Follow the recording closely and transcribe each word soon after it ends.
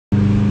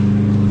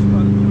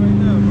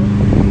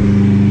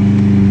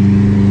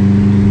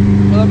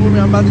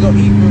I'm about to go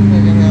eat real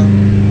quick and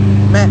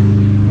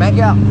Mac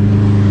out.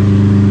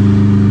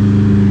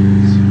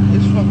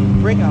 It's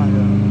fucking brick out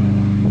here.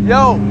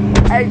 Yo,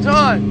 hey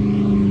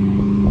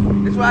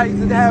John. That's why I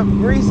used to have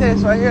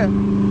recess right here.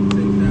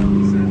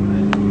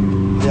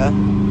 Yeah.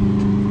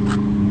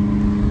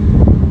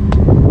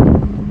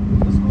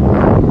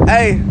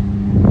 Hey,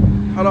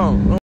 hold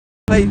on. Don't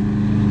play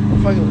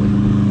fucking with.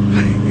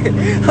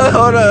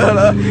 hold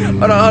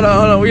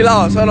on. We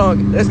lost. Hold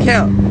on. Let's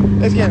count.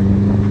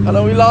 Hold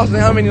on. We lost.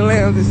 How many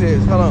lambs this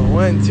is? Hold on.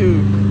 1,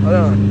 2. Hold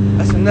on.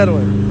 That's another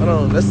one. Hold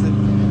on.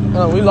 Hold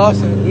on. We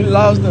lost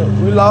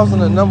in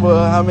the number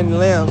of how many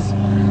lambs.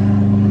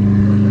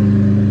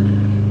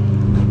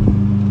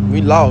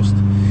 We lost.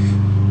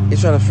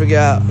 He's trying to figure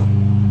out.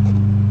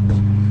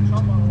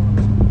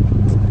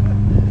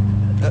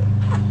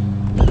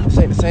 This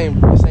ain't the same.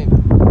 This ain't.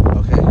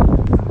 Okay.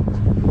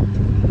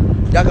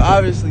 Y'all can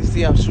obviously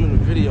see I'm shooting a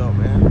video,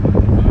 man.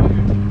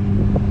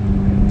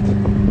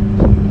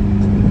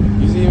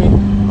 You see me?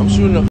 I'm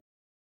shooting a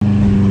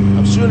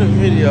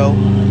video.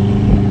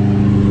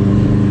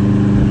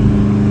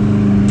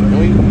 And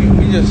we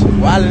just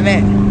wildin'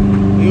 that.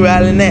 We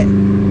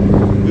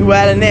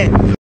wildin' that.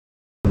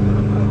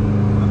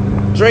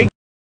 Drake.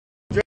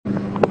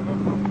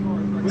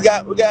 We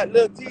got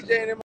Lil TJay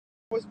and them.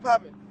 What's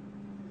poppin'?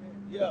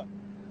 Yeah.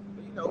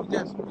 But you know, we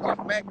just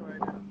macking right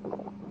now.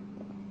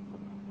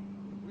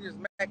 We just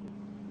macking.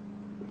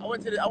 I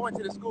went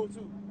to the school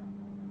too.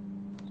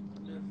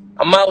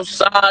 I'm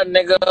outside,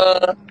 nigga.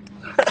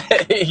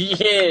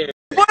 Yeah.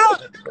 What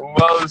up? I'm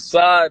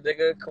outside,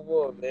 nigga. Come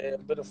on, man.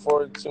 I'm been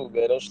 42,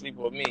 man. Don't sleep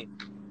with me.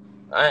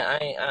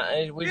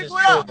 We just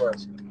two of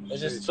us.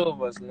 It's just two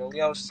of us, man.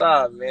 We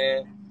outside,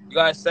 man. You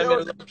guys send me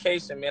the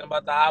location, man. I'm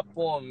about to hop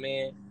on,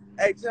 man.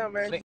 Hey, tell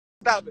me, man.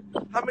 Stop it.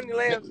 How many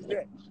lambs is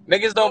that?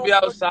 Niggas don't be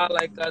outside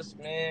like us,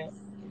 man.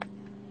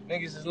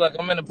 Niggas is, look,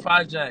 I'm in the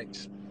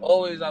projects.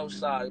 Always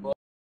outside, bro.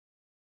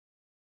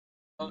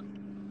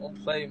 Don't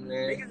play,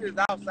 man. Niggas is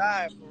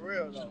outside for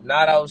real, though.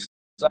 Not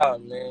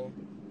outside, man.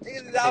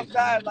 Niggas is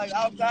outside, like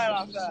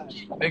outside.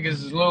 Niggas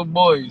is little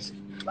boys.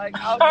 Like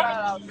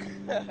outside.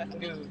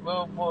 Niggas is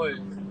little boys.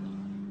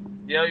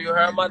 Yo, you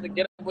heard I'm about to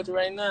get up with you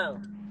right now?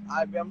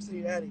 Alright, I'm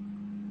seeing Eddie.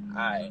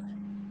 Alright.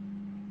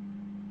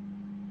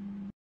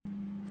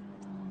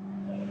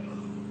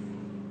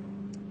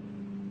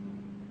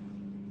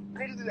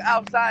 Niggas is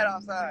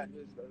outside.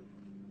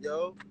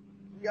 Yo,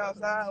 you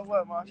outside or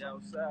what, Marshall? Yeah,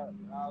 what's up?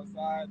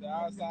 The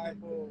outside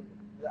boys.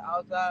 The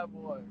outside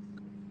boys.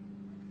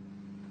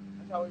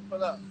 That's how we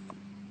pull up.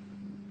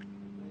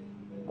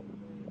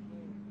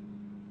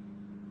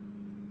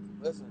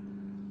 Listen.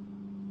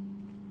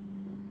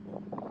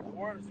 The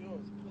word is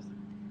yours. Listen.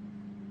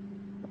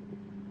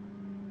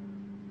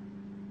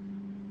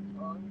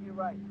 Oh, let me get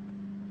right.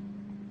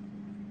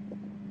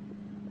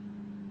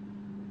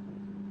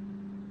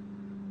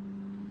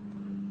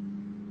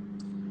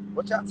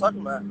 What y'all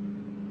talking about?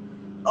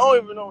 I don't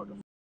even know what the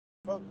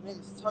fuck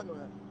niggas talking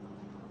about.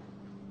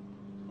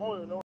 I don't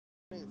even know what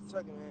niggas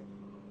talking about.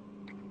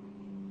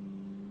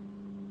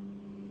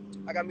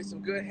 I got me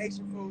some good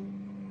Haitian food.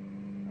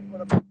 I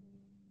put up.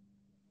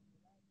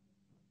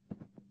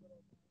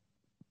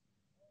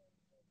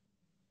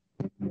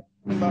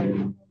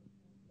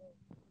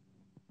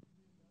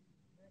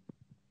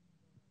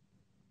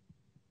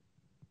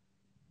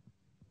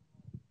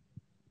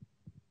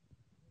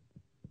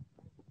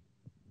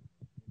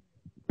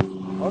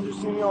 Don't you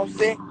see me on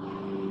set?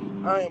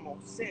 I am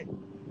on set.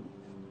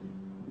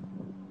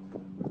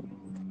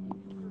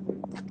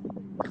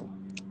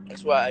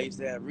 That's why I used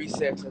to have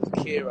recess as a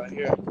kid right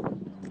here.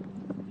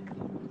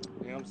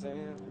 You know what I'm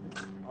saying?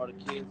 All the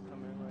kids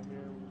come in right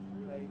here.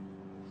 We play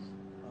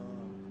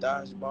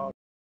dodgeball.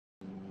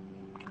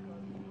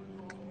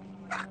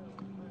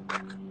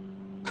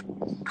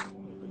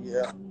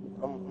 Yeah,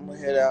 I'm gonna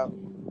head out.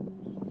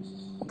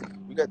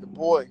 We got the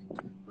boy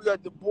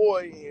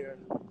in here.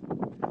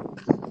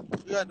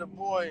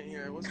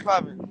 What's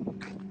poppin'?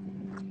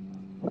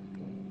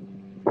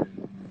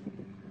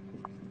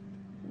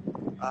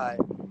 Alright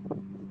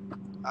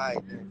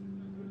then.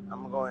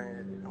 I'm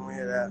gonna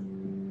head out.